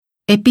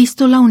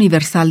Epístola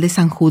Universal de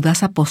San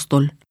Judas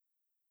Apóstol.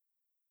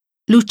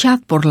 Luchad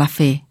por la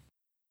fe.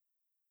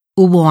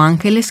 Hubo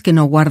ángeles que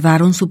no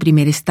guardaron su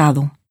primer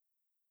estado.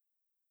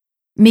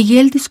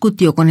 Miguel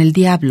discutió con el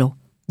diablo,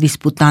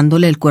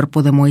 disputándole el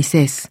cuerpo de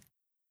Moisés.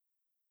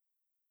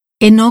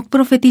 Enoc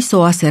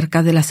profetizó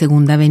acerca de la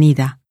segunda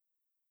venida.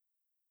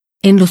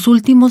 En los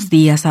últimos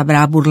días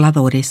habrá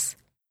burladores.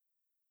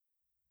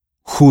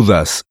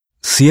 Judas,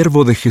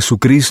 siervo de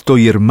Jesucristo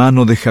y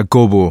hermano de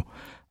Jacobo,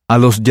 a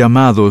los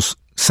llamados,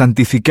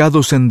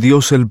 santificados en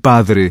Dios el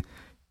Padre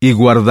y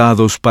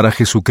guardados para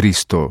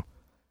Jesucristo.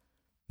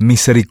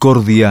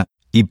 Misericordia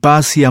y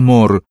paz y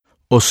amor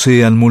os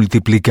sean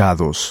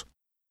multiplicados.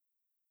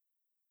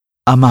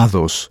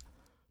 Amados,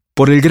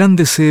 por el gran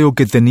deseo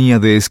que tenía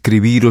de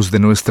escribiros de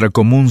nuestra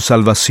común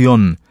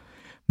salvación,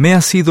 me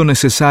ha sido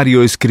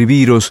necesario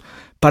escribiros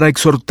para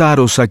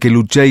exhortaros a que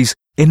luchéis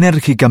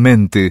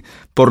enérgicamente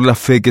por la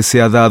fe que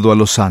se ha dado a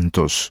los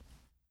santos.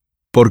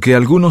 Porque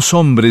algunos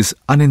hombres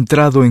han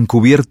entrado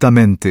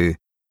encubiertamente,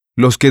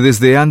 los que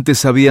desde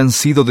antes habían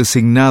sido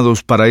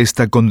designados para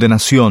esta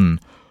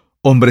condenación,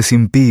 hombres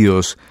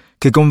impíos,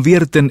 que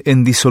convierten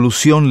en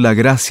disolución la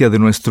gracia de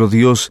nuestro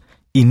Dios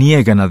y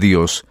niegan a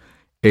Dios,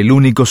 el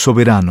único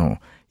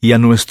soberano, y a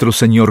nuestro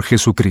Señor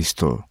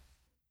Jesucristo.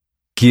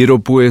 Quiero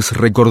pues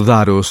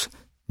recordaros,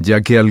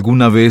 ya que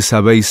alguna vez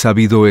habéis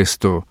sabido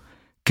esto,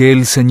 que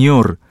el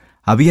Señor,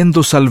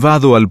 habiendo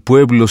salvado al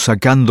pueblo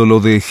sacándolo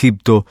de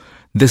Egipto,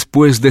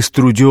 después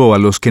destruyó a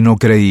los que no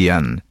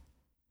creían.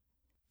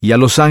 Y a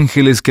los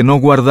ángeles que no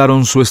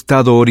guardaron su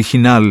estado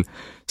original,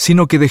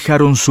 sino que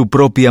dejaron su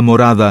propia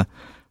morada,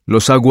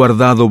 los ha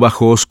guardado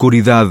bajo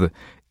oscuridad,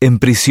 en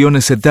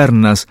prisiones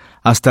eternas,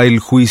 hasta el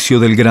juicio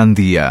del gran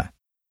día.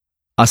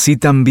 Así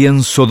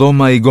también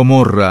Sodoma y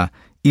Gomorra,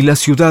 y las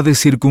ciudades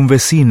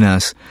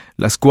circunvecinas,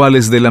 las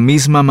cuales de la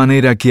misma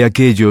manera que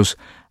aquellos,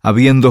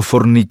 habiendo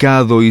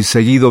fornicado y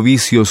seguido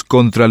vicios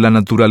contra la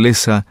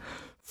naturaleza,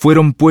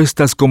 fueron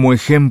puestas como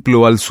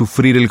ejemplo al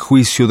sufrir el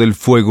juicio del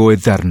fuego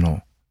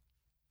eterno.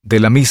 De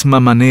la misma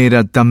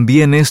manera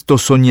también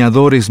estos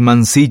soñadores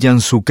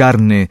mancillan su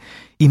carne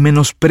y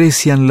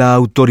menosprecian la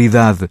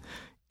autoridad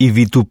y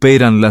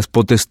vituperan las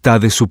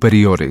potestades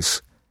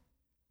superiores.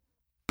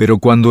 Pero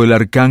cuando el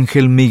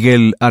arcángel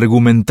Miguel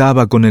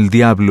argumentaba con el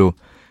diablo,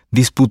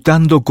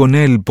 disputando con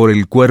él por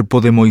el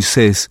cuerpo de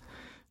Moisés,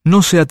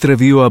 no se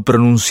atrevió a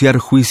pronunciar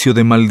juicio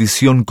de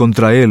maldición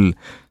contra él,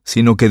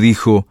 sino que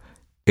dijo: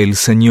 «El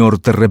Señor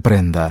te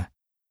reprenda».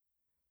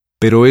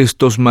 Pero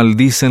éstos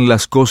maldicen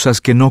las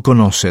cosas que no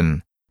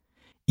conocen,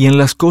 y en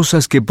las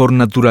cosas que por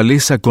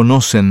naturaleza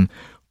conocen,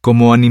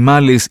 como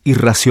animales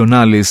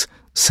irracionales,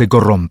 se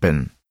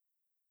corrompen.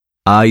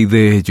 Ay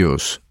de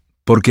ellos,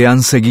 porque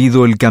han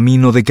seguido el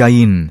camino de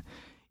Caín,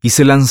 y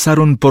se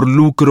lanzaron por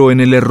lucro en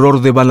el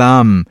error de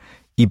Balaam,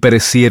 y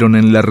perecieron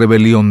en la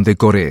rebelión de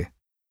Coré.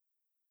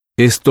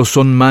 Estos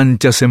son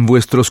manchas en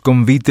vuestros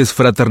convites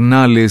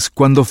fraternales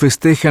cuando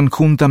festejan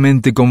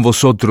juntamente con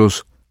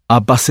vosotros,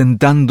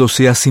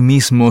 apacentándose a sí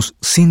mismos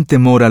sin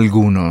temor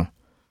alguno.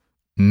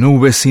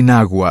 Nubes sin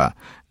agua,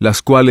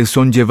 las cuales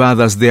son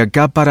llevadas de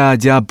acá para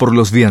allá por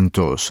los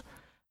vientos.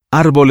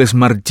 Árboles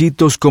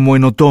marchitos como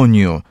en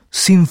otoño,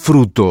 sin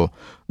fruto,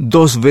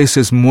 2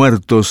 veces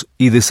muertos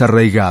y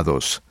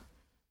desarraigados.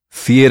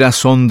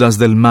 Fieras ondas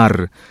del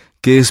mar,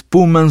 que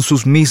espuman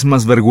sus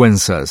mismas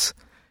vergüenzas.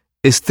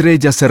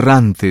 Estrellas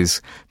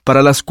errantes,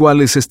 para las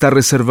cuales está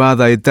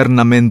reservada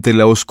eternamente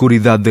la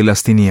oscuridad de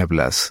las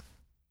tinieblas.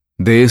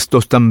 De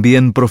estos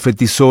también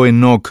profetizó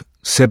Enoc,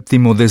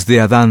 séptimo desde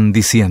Adán,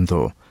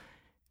 diciendo: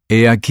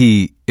 «He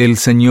aquí, el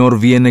Señor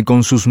viene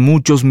con sus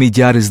muchos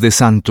millares de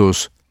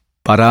santos,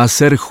 para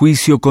hacer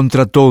juicio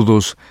contra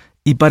todos,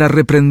 y para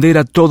reprender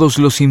a todos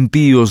los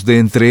impíos de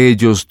entre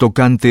ellos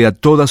tocante a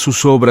todas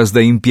sus obras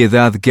de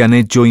impiedad que han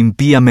hecho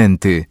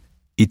impíamente,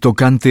 y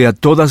tocante a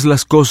todas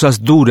las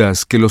cosas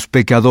duras que los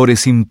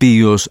pecadores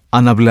impíos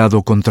han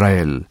hablado contra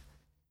él.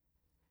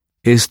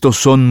 Estos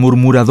son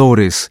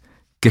murmuradores,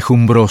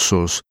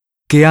 quejumbrosos,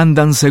 que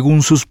andan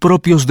según sus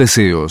propios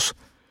deseos,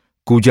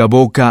 cuya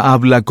boca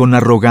habla con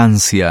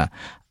arrogancia,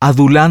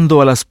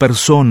 adulando a las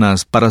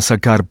personas para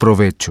sacar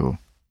provecho.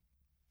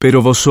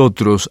 Pero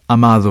vosotros,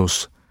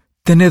 amados,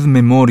 tened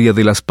memoria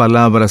de las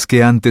palabras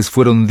que antes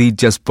fueron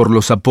dichas por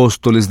los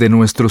apóstoles de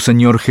nuestro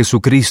Señor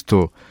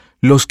Jesucristo,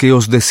 los que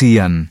os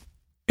decían: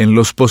 «En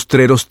los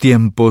postreros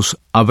tiempos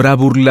habrá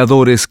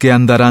burladores que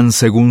andarán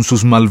según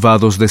sus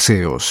malvados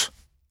deseos».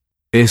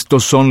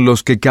 Estos son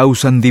los que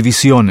causan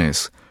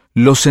divisiones,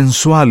 los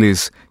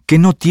sensuales, que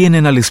no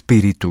tienen al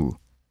Espíritu.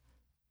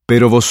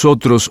 Pero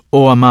vosotros,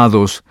 oh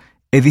amados,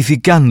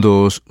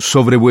 edificándoos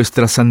sobre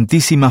vuestra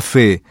santísima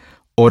fe,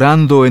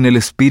 orando en el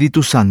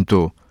Espíritu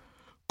Santo,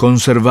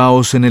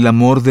 conservaos en el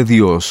amor de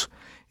Dios,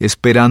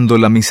 esperando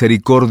la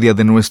misericordia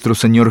de nuestro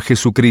Señor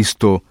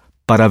Jesucristo,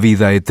 para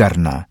vida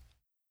eterna.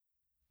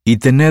 Y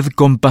tened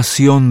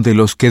compasión de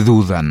los que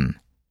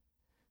dudan,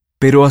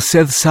 pero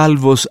haced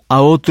salvos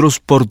a otros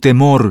por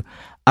temor,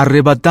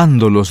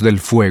 arrebatándolos del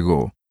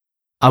fuego,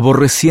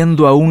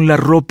 aborreciendo aún la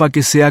ropa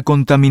que se ha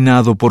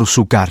contaminado por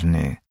su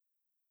carne.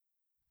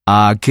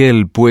 A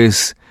aquel,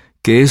 pues,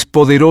 que es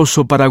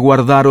poderoso para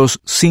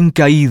guardaros sin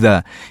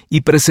caída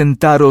y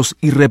presentaros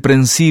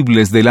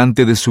irreprensibles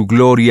delante de su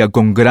gloria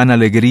con gran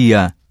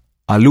alegría,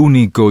 al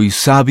único y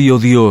sabio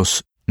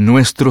Dios,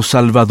 nuestro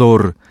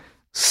Salvador,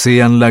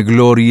 sean la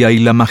gloria y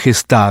la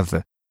majestad,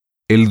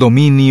 el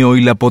dominio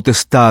y la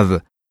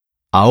potestad,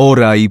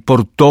 ahora y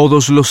por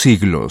todos los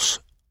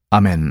siglos.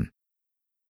 Amén.